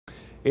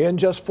In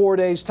just 4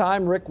 days'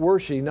 time, Rick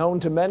Wershe,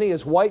 known to many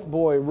as White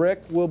Boy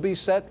Rick, will be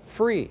set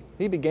free.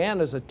 He began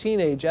as a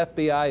teenage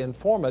FBI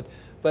informant,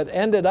 but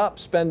ended up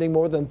spending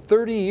more than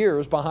 30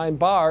 years behind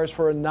bars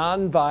for a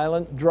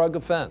nonviolent drug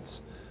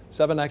offense.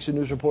 7 Action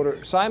News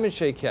reporter Simon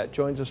Shakett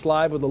joins us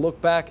live with a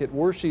look back at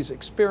Wershe's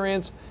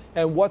experience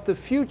and what the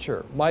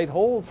future might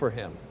hold for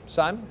him.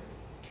 Simon?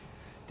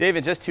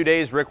 David, just 2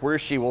 days, Rick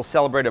Wershe will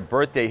celebrate a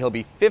birthday. He'll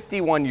be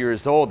 51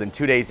 years old, and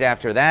 2 days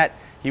after that,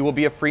 he will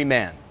be a free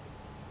man.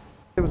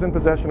 He was in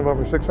possession of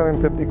over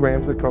 650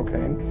 grams of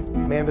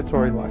cocaine,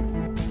 mandatory life.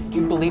 Do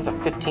you believe a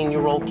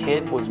 15-year-old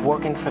kid was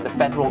working for the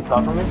federal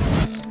government?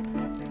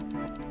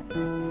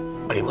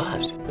 But he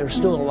was. There's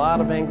still a lot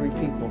of angry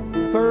people.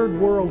 Third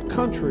world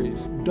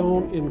countries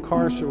don't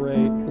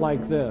incarcerate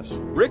like this.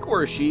 Rick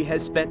Wershe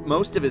has spent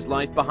most of his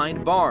life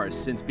behind bars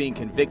since being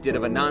convicted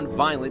of a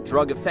nonviolent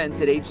drug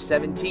offense at age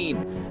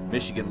 17.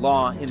 Michigan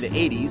law in the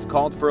 80s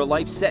called for a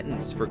life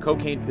sentence for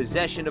cocaine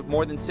possession of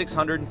more than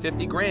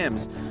 650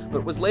 grams,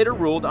 but was later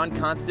ruled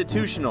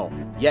unconstitutional.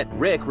 Yet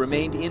Rick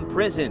remained in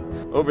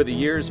prison. Over the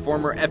years,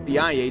 former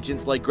FBI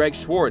agents like Greg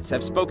Schwartz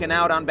have spoken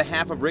out on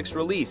behalf of Rick's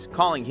release,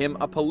 calling him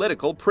a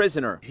political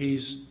prisoner.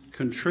 He's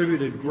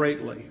contributed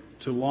greatly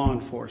to law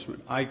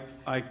enforcement. I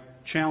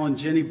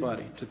challenge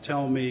anybody to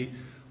tell me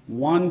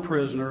one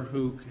prisoner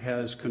who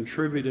has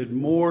contributed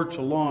more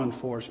to law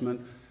enforcement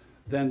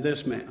than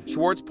this man.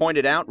 Schwartz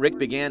pointed out Rick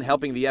began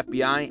helping the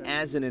FBI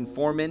as an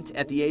informant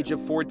at the age of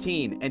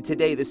 14, and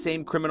today the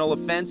same criminal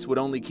offense would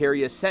only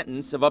carry a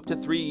sentence of up to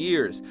 3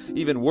 years.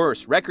 Even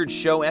worse, records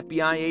show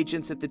FBI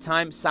agents at the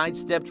time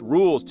sidestepped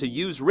rules to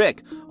use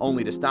Rick,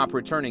 only to stop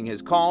returning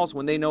his calls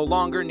when they no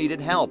longer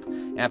needed help.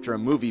 After a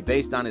movie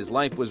based on his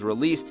life was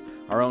released,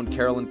 our own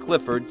Carolyn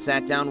Clifford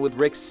sat down with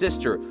Rick's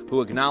sister,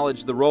 who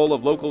acknowledged the role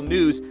of local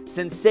news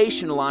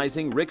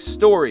sensationalizing Rick's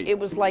story. It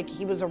was like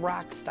he was a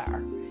rock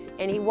star.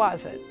 And he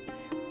wasn't,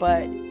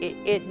 but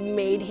it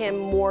made him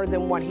more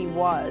than what he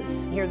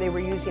was. Here they were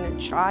using a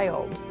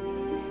child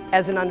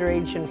as an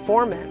underage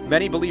informant.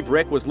 Many believe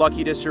Rick was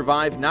lucky to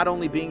survive not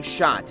only being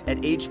shot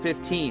at age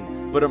 15,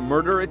 but a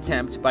murder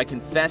attempt by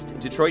confessed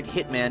Detroit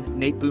hitman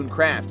Nate Boone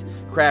Kraft.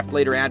 Kraft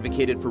later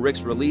advocated for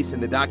Rick's release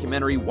in the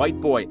documentary White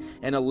Boy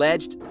and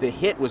alleged the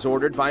hit was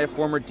ordered by a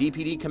former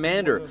DPD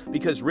commander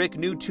because Rick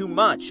knew too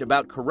much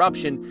about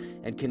corruption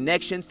and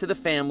connections to the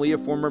family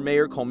of former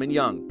Mayor Coleman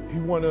Young. He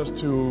wanted us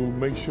to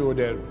make sure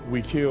that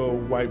we kill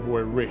White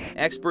Boy Rick.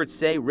 Experts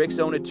say Rick's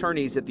own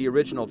attorneys at the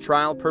original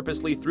trial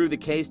purposely threw the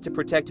case to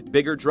protect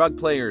bigger drug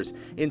players.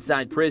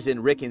 Inside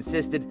prison, Rick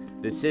insisted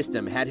the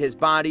system had his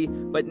body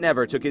but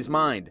never took his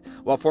mind.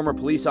 While former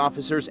police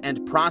officers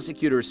and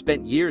prosecutors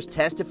spent years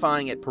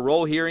testifying at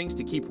parole hearings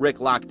to keep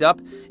Rick locked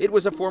up, it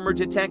was a former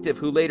detective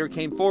who later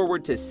came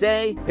forward to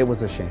say it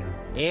was a sham.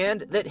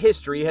 And that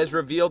history has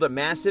revealed a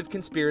massive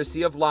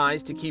conspiracy of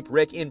lies to keep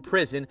Rick in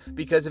prison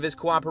because of his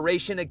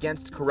cooperation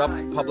against corrupt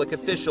public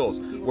officials.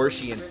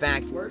 Wershe, in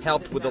fact,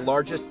 helped with the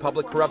largest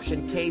public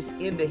corruption case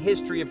in the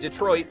history of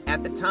Detroit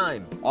at the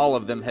time. All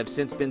of them have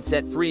since been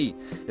set free.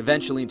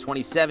 Eventually in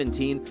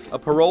 2017, a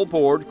parole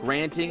board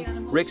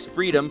granting Rick's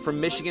freedom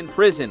from Michigan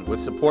prison with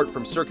support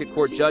from Circuit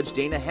Court Judge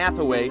Dana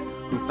Hathaway,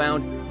 who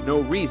found no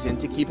reason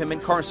to keep him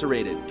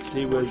incarcerated.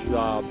 He was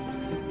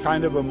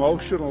kind of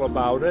emotional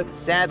about it.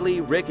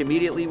 Sadly, Rick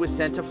immediately was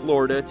sent to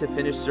Florida to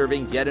finish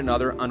serving yet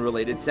another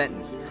unrelated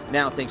sentence.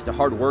 Now, thanks to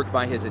hard work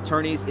by his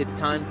attorneys, it's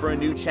time for a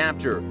new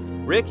chapter.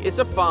 Rick is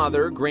a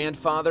father,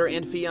 grandfather,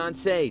 and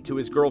fiance to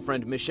his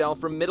girlfriend Michelle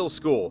from middle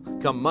school.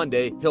 Come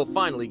Monday, he'll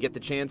finally get the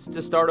chance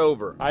to start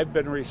over. I've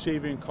been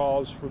receiving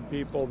calls from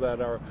people that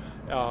are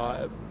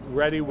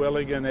ready,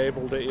 willing, and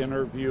able to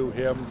interview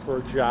him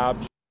for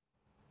jobs.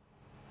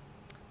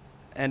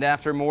 And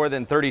after more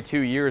than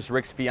 32 years,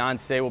 Rick's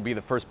fiancée will be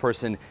the first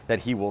person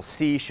that he will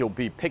see. She'll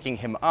be picking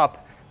him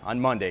up on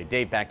Monday.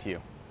 Dave, back to you.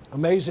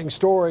 Amazing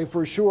story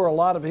for sure. A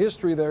lot of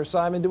history there,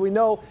 Simon. Do we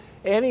know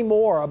any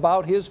more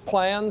about his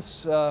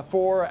plans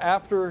for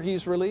after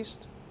he's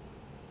released?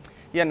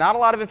 Yeah, not a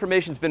lot of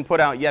information's been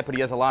put out yet, but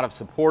he has a lot of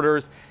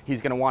supporters.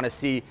 He's going to want to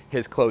see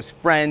his close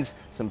friends,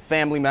 some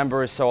family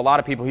members, so a lot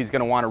of people he's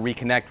going to want to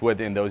reconnect with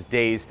in those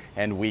days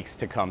and weeks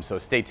to come. So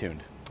stay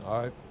tuned.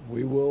 All right,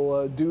 we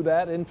will do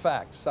that. In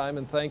fact,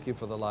 Simon, thank you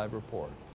for the live report.